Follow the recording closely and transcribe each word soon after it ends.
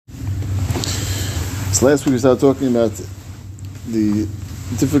So last week we started talking about the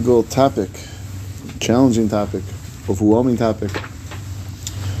difficult topic, challenging topic, overwhelming topic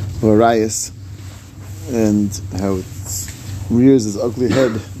of Arayas, and how it rears its ugly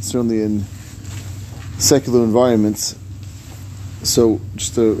head, certainly in secular environments. So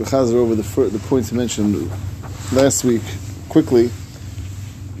just to chazer over the points I mentioned last week quickly,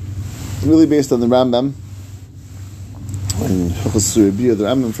 really based on the Rambam. And the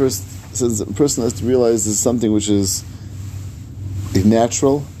Rambam first says that a person has to realize this is something which is a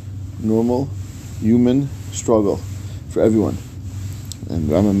natural, normal, human struggle for everyone. And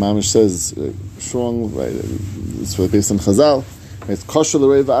Rambam Mamish says, strong, right, it's based on Chazal, right, it's kosher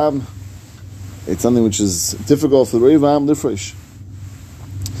l'rei v'am. It's something which is difficult for the rei v'am lifresh,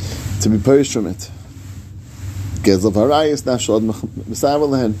 to be perished from it. Gezlav harayis nafshad m'savar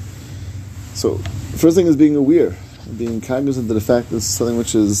lehen. So, the first thing is being aware, being cognizant of the fact that this is something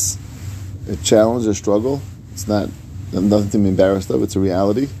which is a challenge, a struggle. It's not nothing to be embarrassed of. It's a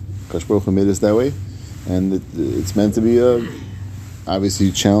reality. Kadosh Baruch Hu made us that way, and it's meant to be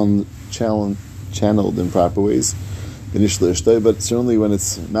obviously channeled in proper ways. But certainly when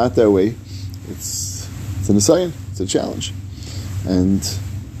it's not that way, it's an assignment. It's a challenge, and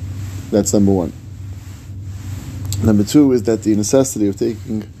that's number one. Number two is that the necessity of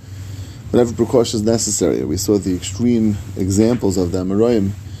taking whatever precautions necessary. We saw the extreme examples of the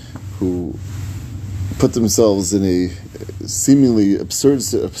Amoraim who put themselves in a seemingly absurd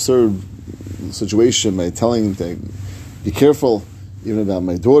situation by telling them, be careful, even about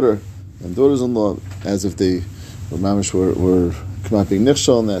my daughter and daughters-in-law, as if they were come out being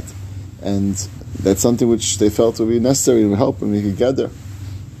nichshal on that. And that's something which they felt would be necessary to help and make it gather.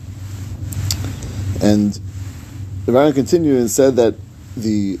 And the Rambam continued and said that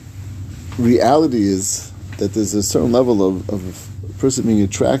the reality is that there's a certain level of a person being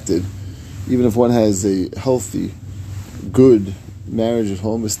attracted, even if one has a healthy, good marriage at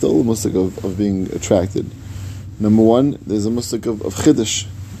home, is still a musik of being attracted. Number one, there's a musik of chiddush,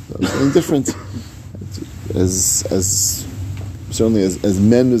 something different. As certainly as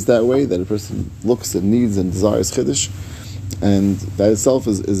men is that way, that a person looks and needs and desires chiddush, and that itself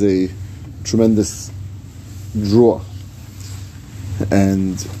is a tremendous draw.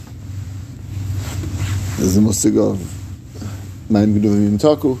 And there's a musik of ma'im geduvim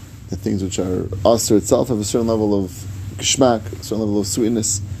taku, the things which are aser itself have a certain level of geschmack, a certain level of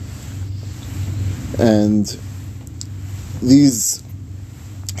sweetness. And these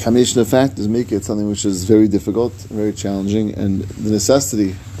combination of factors make it something which is very difficult, very challenging, and the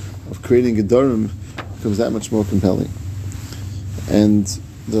necessity of creating gedarim becomes that much more compelling. And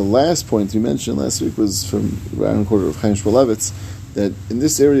the last point we mentioned last week was from Aaron Quarter of Chaim Shmulevitz, that in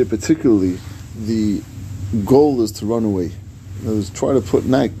this area particularly, the goal is to run away. In other words, try to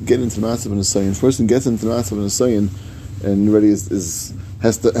get into the Matzav and Asayin. First, person gets into the Matzav and Asayin and already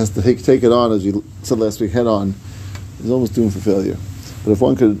has to take it on, as we said last week, head on, is almost doomed for failure. But if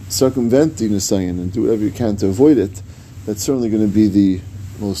one could circumvent the Nisayan and do whatever you can to avoid it, that's certainly going to be the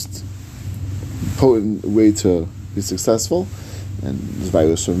most potent way to be successful. And the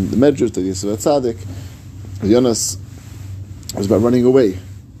virus from the Medrash, the Yosef Atzadik, the Yonas, was about running away.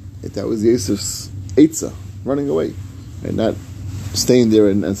 That was Yosef's Eitzah, running away, and not staying there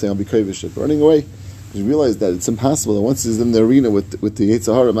and saying I'll be kavish, but running away. Because you realize that it's impossible that once he's in the arena with the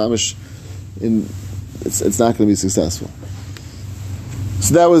Yetzer Hara Mamish, it's not going to be successful.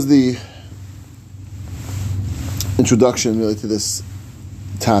 So that was the introduction really to this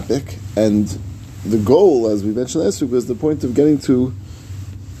topic, and the goal, as we mentioned last week, was the point of getting to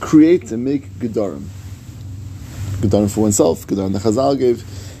create and make gedarim. Gedarim for oneself, gedarim the Chazal gave,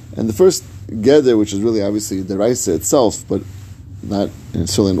 and the first geder, which is really obviously the Raisa itself, but not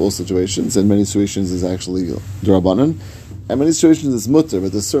necessarily in all situations. In many situations is actually D'Rabbanan, and many situations is mutter,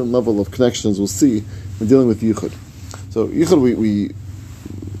 but there's a certain level of connection, as we'll see, when dealing with yichud. So yichud we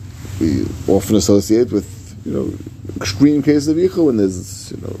often associate with extreme cases of yichud when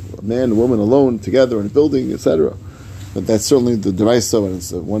there's a man, a woman alone together in a building, etc. But that's certainly the D'Raisa when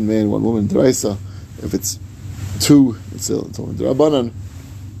it's one man, one woman D'Raisa. If it's two, it's only D'Rabbanan.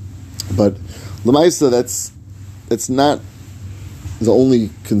 But L'maisa, that's not the only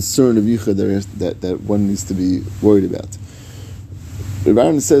concern of yichud that one needs to be worried about. The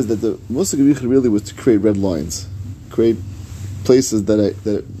Rambam says that the musik of yichud really was to create red lines, create places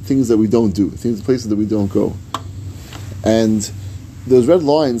that things that we don't do, places that we don't go, and those red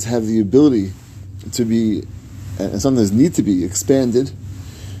lines have the ability to be, and sometimes need to be, expanded.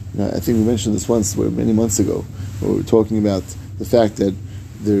 I think we mentioned this once, many months ago, where we were talking about the fact that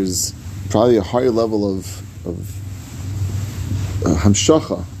there's probably a higher level of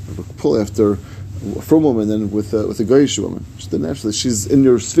hamshacha, of a pull after from woman than with a goyish woman. Naturally, she's in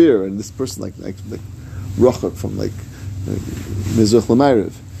your sphere, and this person like rachak from mizrach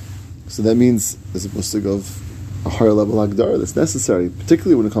l'mayriv. So that means there's a musig of a higher level hagdara that's necessary,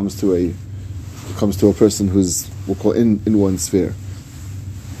 particularly when it comes to a person who's, we'll call, in one sphere.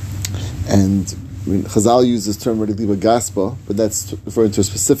 And Chazal uses this term Rediva Gaspa, but that's referring to a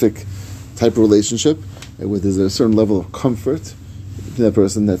specific type of relationship where there's a certain level of comfort in that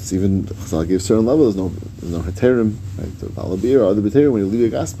person. That's even Chazal gives a certain level. There's no heterim, right? The balabir or other beterim. When you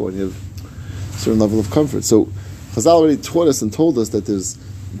leave a Gaspa, and you have a certain level of comfort. So Chazal already taught us and told us that there's,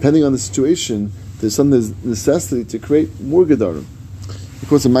 depending on the situation, there's some necessity to create more gedarim. He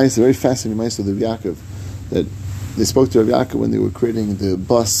quotes a Maisa, a very fascinating Maisa of the Yaakov, that they spoke to Rav Yaakov when they were creating the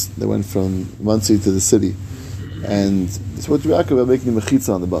bus that went from Monsey to the city, and they spoke to Rav Yaakov about making a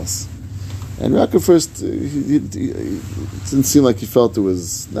mechitza on the bus. And Rav Yaakov first, it didn't seem like he felt it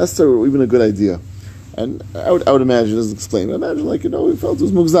was necessary or even a good idea. And I would imagine, it doesn't explain, but I imagine he felt it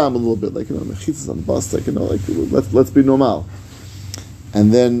was mugzam a little bit, mechitzas on the bus, let's be normal.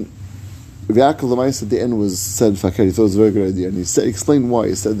 And then Rav Yaakov Lamaisa at the end said Fakir, he thought it was a very good idea, and he explained why.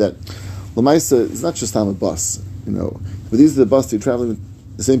 He said that Lamaisa is not just on a bus, but these are the bus you're traveling with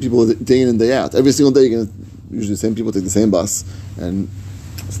the same people day in and day out. Every single day, usually the same people take the same bus, and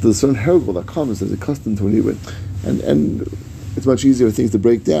so there's a certain hergel that comes, there's a custom to it, and it's much easier for things to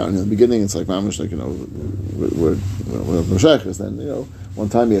break down. In the beginning, it's we're shaykhs. Then one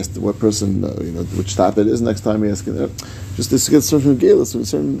time he asked what person, which stop it is. Next time he asked, just to get certain galus, a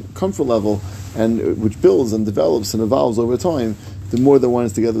certain comfort level, and which builds and develops and evolves over time. The more that one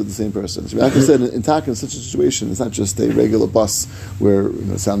is together with the same person. So, like I said, in Taka, in such a situation, it's not just a regular bus where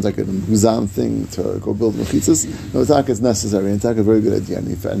it sounds like a muzam thing to go build mechitzas. No, Taka is necessary, and Taka is a very good idea, and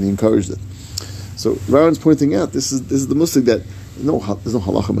he encouraged it. So, Raron's pointing out this is the musig that there's no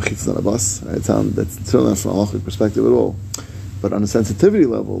halacha mechitzas on a bus. Right? That's certainly not from a halachic perspective at all. But on a sensitivity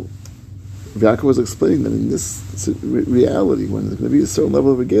level, Yaakov was explaining that in this reality, when there's going to be a certain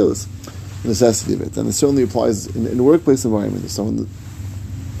level of regalis, necessity of it, and it certainly applies in the workplace environment. If someone that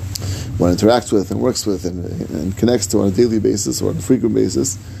one interacts with and works with and connects to on a daily basis or on a frequent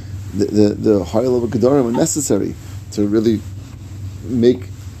basis, the higher level gedarim are necessary to really make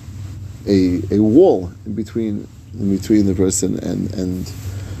a wall in between the person and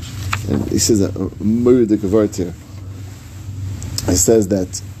he says that Murida Gavart here. He says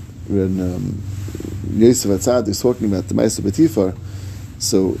that when Yosef Atzad is talking about the Ma'aseh B'Tifar,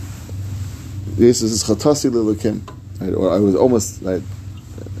 so Yosef says Chatasi Lilakim, right? Or I was almost like,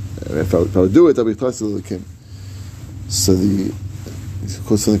 if I would do it, I'll be Chatasi Lilakim. So the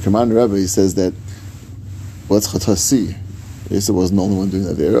quotes from the Commander Rebbe, he says that what's Chatasi? Yosef wasn't the only one doing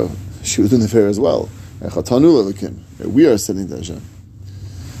that vera. She was doing the vera as well. Chatanu Lilakim. We are sitting there, Hashem.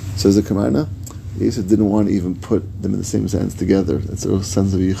 Says the Commander, Yosef didn't want to even put them in the same sentence together. That's a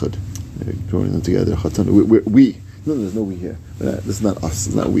sense of yichud, joining them together. We. No, there's no we here. This is not us.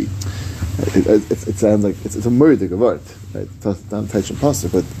 It's not we. It sounds like it's a murder of art, right? It's not touch and pasta,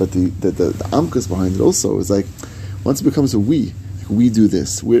 but the amkus behind it also is like once it becomes a we do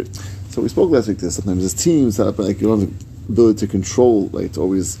this. So we spoke last week. This sometimes as teams set up, you don't have the ability to control, it's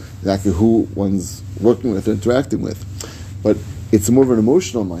always exactly who one's working with or interacting with, but it's more of an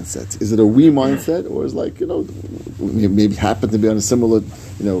emotional mindset. Is it a we mindset, or is maybe happen to be on a similar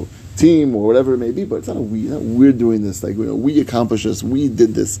team or whatever it may be, but it's not a we. Not we're doing this. We accomplished this. We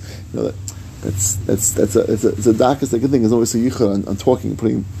did this. It's a darkest thing. There's always a yichud on talking,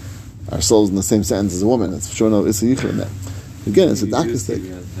 putting ourselves in the same sentence as a woman. It's sure no. It's a yichud in that. Again, it's a darkest thing.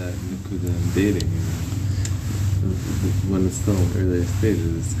 Dating, when it's still earlier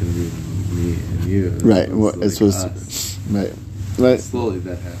stages, it's going to be me and you. Right. It's supposed to. Right. Slowly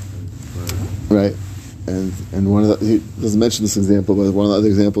that happens. Right. And one of he doesn't mention this example, but one of the other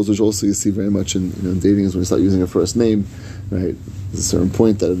examples, which also you see very much in dating, is when you start using a first name, right? There's a certain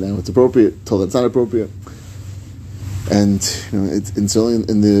point that now it's appropriate, till that's not appropriate, and it's certainly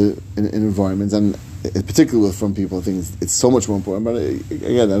in environments, and particularly from people, I think it's so much more important. But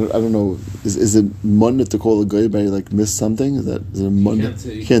again, I don't know. Is it munna to call a guy by miss something? Is it a munna?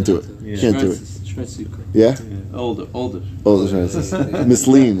 You can't do it. Yeah. Can't do it. Yeah. Older. Miss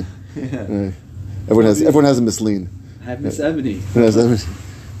Lean. Yeah. Right. Everyone has a Miss Lean. I have Miss Ebony. Right.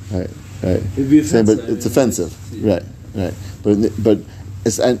 It'd be offensive. But it's offensive. Right. But in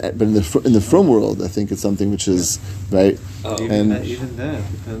the from world, I think it's something which is right. Even that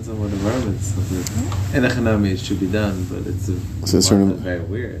depends on what environment. In Echanami, it should be done, but it's very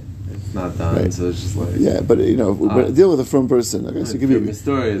weird. It's not done, right. So it's just but deal with a from person. Okay, so give me a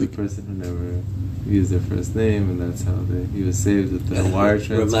story is a person who never use their first name, and that's how he was saved with the wire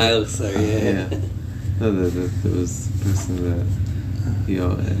transfer. Yeah. No, there was a person that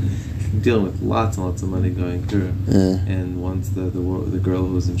dealing with lots and lots of money going through, and once the girl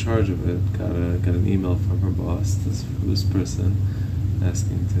who was in charge of it got an email from her boss, this person,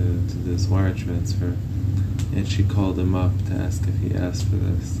 asking to do this wire transfer, and she called him up to ask if he asked for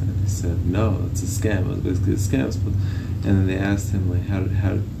this, and he said no, it's a scam. It was basically a scam. And then they asked him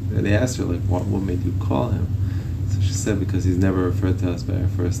they asked her what made you call him? So she said because he's never referred to us by our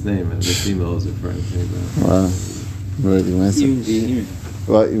first name, and this email is referring to me by. Wow, really nice.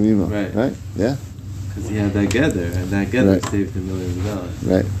 Well, right? Yeah. Because he had that gather, and that gather saved him millions of dollars.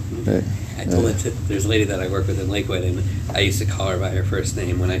 Right. I told it to, there's a lady that I work with in Lakewood, and I used to call her by her first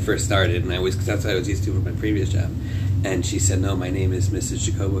name when I first started, and because that's what I was used to from my previous job. And she said, "No, my name is Mrs.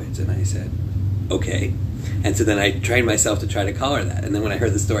 Jacobowitz," and I said, "Okay." And so then I trained myself to try to call her that. And then when I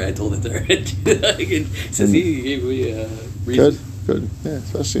heard the story, I told it to her. It says he gave me a reason. Good. Yeah,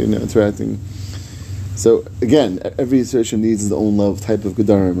 especially interacting. So again, every situation needs its own type of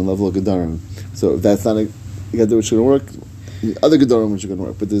gedarim and level of gedarim. So if that's not a gedarim which is going to work, the other gedarim which are going to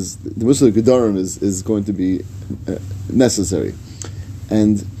work. But the most of the gedarim is going to be necessary.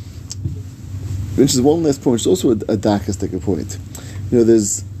 And which is one last point, which is also a darkistic point.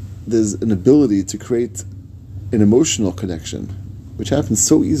 There's an ability to create an emotional connection, which happens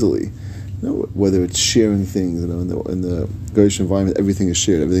so easily. Whether it's sharing things, in the Goyish environment, everything is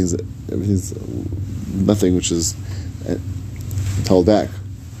shared. Everything's nothing which is held back.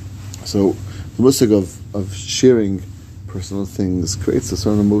 So the musig of sharing personal things creates a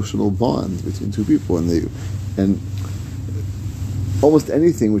certain emotional bond between two people, and almost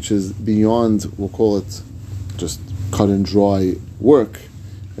anything which is beyond, we'll call it just cut and dry work.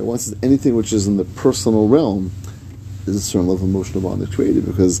 Once it's anything which is in the personal realm, there's a certain level of emotional bond that's created,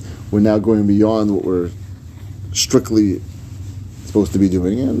 because we're now going beyond what we're strictly supposed to be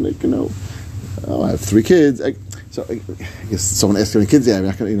doing. And I have 3 kids. I guess someone asks how many kids you have.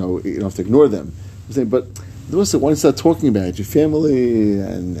 You don't have to ignore them. I'm saying, but once you start talking about your family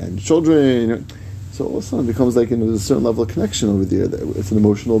and children, so all of a sudden it becomes like there's a certain level of connection over there. It's an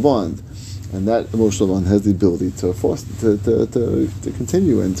emotional bond. And that emotional bond has the ability to foster, to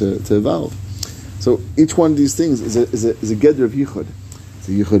continue and to evolve. So each one of these things is a gedder of yichud. It's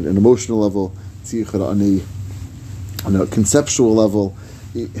a yichud, an emotional level. It's a yichud on a conceptual level,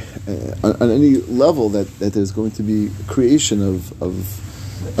 on any level that there's going to be creation of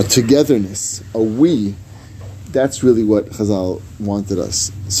a togetherness, a we. That's really what Chazal wanted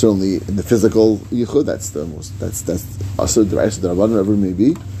us. Certainly in the physical yichud, that's also the Raisa D'Rabbanan, whatever it may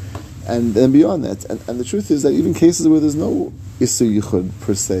be. And then beyond that, and the truth is that even cases where there's no Isser Yichud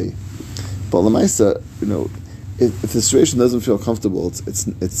per se, but Lamaisa, if the situation doesn't feel comfortable, it's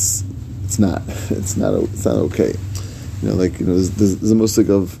not okay. There's a musik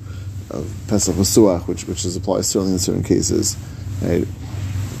of Pesach Masuach, which applies certainly in certain cases, right?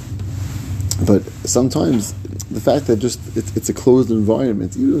 But sometimes the fact that just it's a closed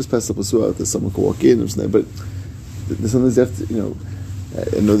environment, even if it's Pesach Masuach, that someone can walk in or something, but sometimes you have to,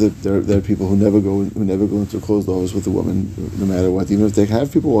 I know that there are people who never go into a closed office with a woman, no matter what. Even if they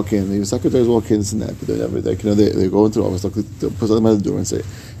have people walk in, the secretaries walk in, this and that, but they never. They go into the office, they'll put something at the door and say,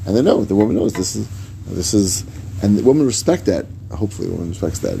 and they know, the woman knows this is, and the woman respects that. Hopefully, the woman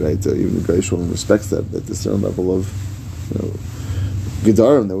respects that, right? Even the Goyish woman respects that there's a certain level of,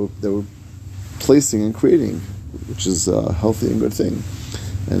 gedarim that we're placing and creating, which is a healthy and good thing.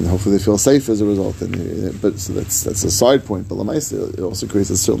 And hopefully they feel safe as a result. But so that's a side point. But Lamaisa, it also creates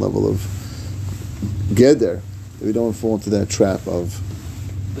a certain level of geder, that we don't fall into that trap of.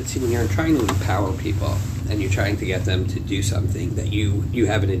 But see, when you're trying to empower people and you're trying to get them to do something that you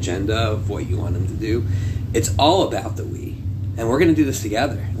have an agenda of what you want them to do, it's all about the we. And we're going to do this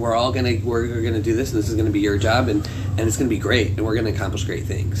together. We're going to do this, and this is going to be your job, and it's going to be great, and we're going to accomplish great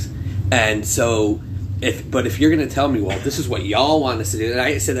things. And so. If you're going to tell me, well, this is what y'all want us to do, and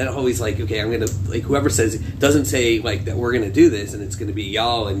I said that always okay, I'm going to, whoever says, doesn't say, that we're going to do this, and it's going to be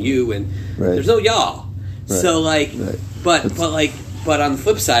y'all and you, and there's no y'all. Right. So, but on the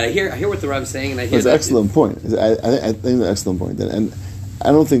flip side, I hear what the Rav's saying, and I hear it's an excellent point. I think it's an excellent point. And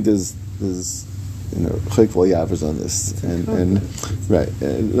I don't think there's chayk yavers on this. And right.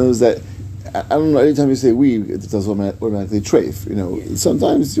 And knows that, I don't know, anytime you say we, it does automatically treif.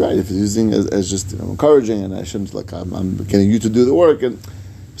 Sometimes you're right, if it's using as just encouraging, and I shouldn't, I'm getting you to do the work, and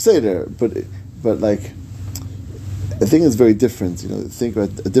say there. But I think it's very different. Think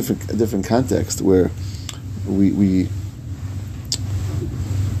about a different context where we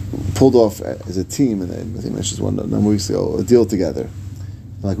pulled off as a team, and I think I mentioned one number of weeks ago, a deal together.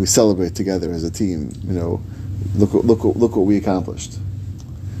 like we celebrate together as a team. Look what we accomplished.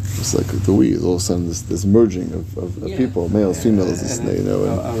 It's like the we is all of a sudden this merging of people, males, females.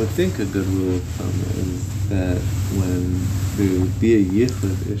 I would think a good rule of thumb is that when there would be a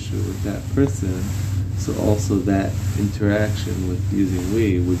yichud issue with that person, so also that interaction with using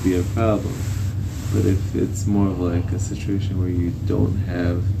we would be a problem. But if it's more of like a situation where you don't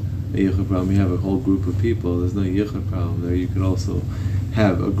have a yichud problem, you have a whole group of people, there's no yichud problem there. You could also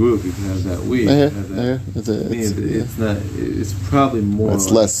have a group. You can have that we. It's probably more.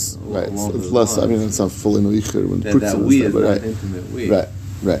 It's less. Right. It's less. I mean, it's not fully yichud when that we is not intimate we. Right.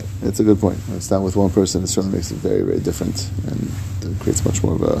 It's a good point. When it's not with one person, it certainly makes it very, very different, and it creates much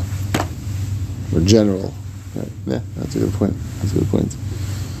more of a more general. Right. Yeah, that's a good point.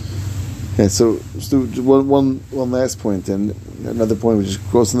 Okay, so one last point, and another point which is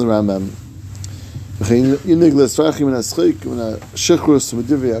quotes in the Rambam. This should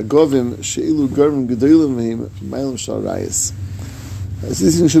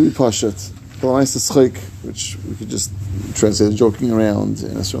be pashat, which we could just translate as joking around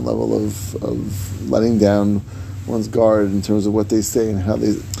in a certain level of letting down one's guard in terms of what they say and how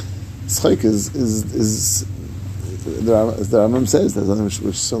they. Schik is the Rambam says that's something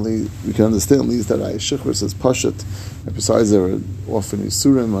which certainly we can understand. At least that Shechur says pashat. Besides, there are often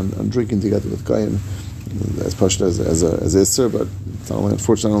isurim on drinking together with Goyim, as pashat as Isser, but it's not only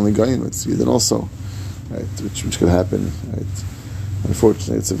unfortunately not only Goyim, it's Yidden also, right? Which could happen, right?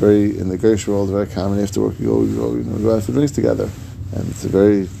 Unfortunately, it's in the Goyish world, very common. After work, you go out for drinks together, and it's a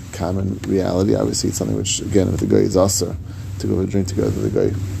very common reality. Obviously, it's something which, again, with the Goy is Asr to go for a drink together with the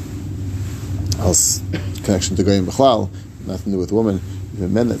Goy. Else, connection to Goyim B'chlal, nothing to do with women.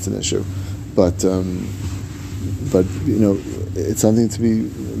 Even men, that's an issue. But it's something to be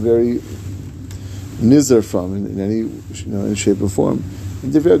very nizar from in any shape or form.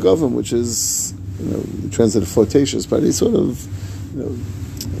 In Divrei Agavim, which is translated flirtatious, but any sort of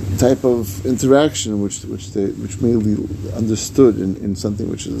type of interaction which may be understood in something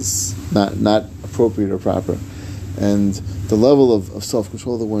which is not appropriate or proper, and the level of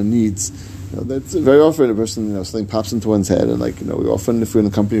self-control that one needs. That's very often a person, something pops into one's head, and we often, if we're in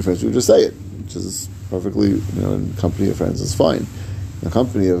the company of friends, we just say it, which is perfectly, in the company of friends, is fine. In the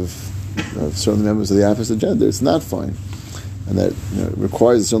company of certain members of the opposite gender, it's not fine, and that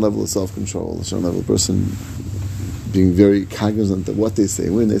requires a certain level of self-control, a certain level of person being very cognizant of what they say,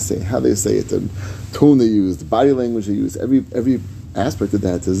 when they say, how they say it, the tone they use, the body language they use. Every aspect of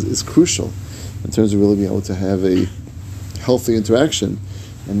that is crucial in terms of really being able to have a healthy interaction,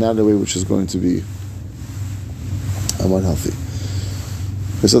 and not a way which is going to be unhealthy.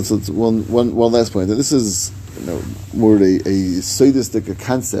 So that's one last point. This is more a sadistic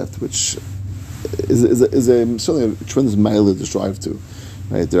concept, which is certainly a tremendous mile to strive to.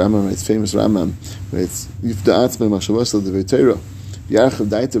 Right? The Rambam writes, famous Rambam writes, "Yifda atzmei machshavos l'devei yarchav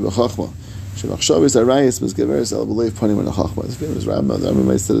daita b'chachma shemachshavos arayis mizgeveres el b'leiv panim anachachma." It's famous Rambam. The Rambam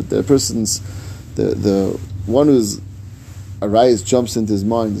writes that the person's the one who's arayis jumps into his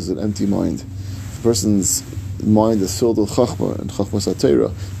mind is an empty mind. The person's mind is filled with chachma and chachmas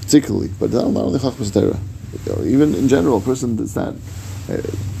atera, particularly, but not only chachmas atera. Even in general, a person does not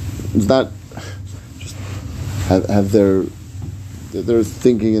just have their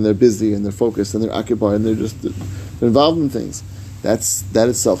thinking, and they're busy and they're focused and they're occupied and they're involved in things. That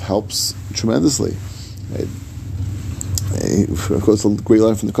itself helps tremendously. Right? Of course, a great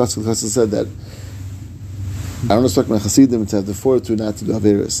line from the Kotzkel. Kotzkel said that I don't expect my Hasidim to have the fortitude not to do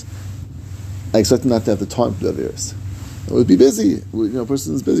Averis. I expect them not to have the time to do Averis. It would be busy. A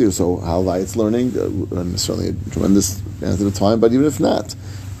person is busy, so how it's learning, and certainly a tremendous amount of time. But even if not,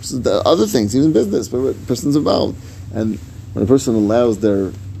 other things, even business, but a person's involved. And when a person allows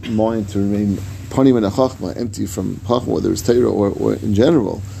their mind to remain panim and chachma, empty from chachma, whether it's Torah or in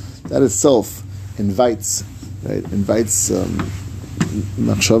general, that itself invites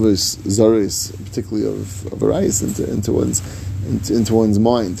machshavos zaris, particularly of arayis, into one's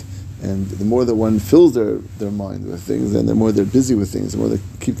mind. And the more that one fills their mind with things, and the more they're busy with things, the more they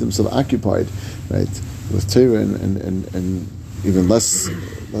keep themselves occupied, right, with Torah and even less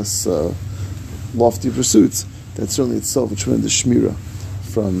lofty pursuits. That's certainly itself a tremendous shmira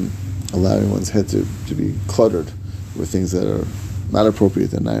from allowing one's head to be cluttered with things that are not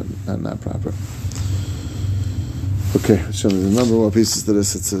appropriate and not proper. Okay, there's a number more pieces to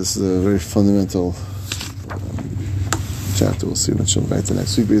this. This is a very fundamental chapter. We'll see what she'll write the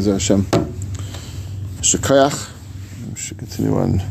next week. Be'ezras Hashem. Shekayach. We should continue on.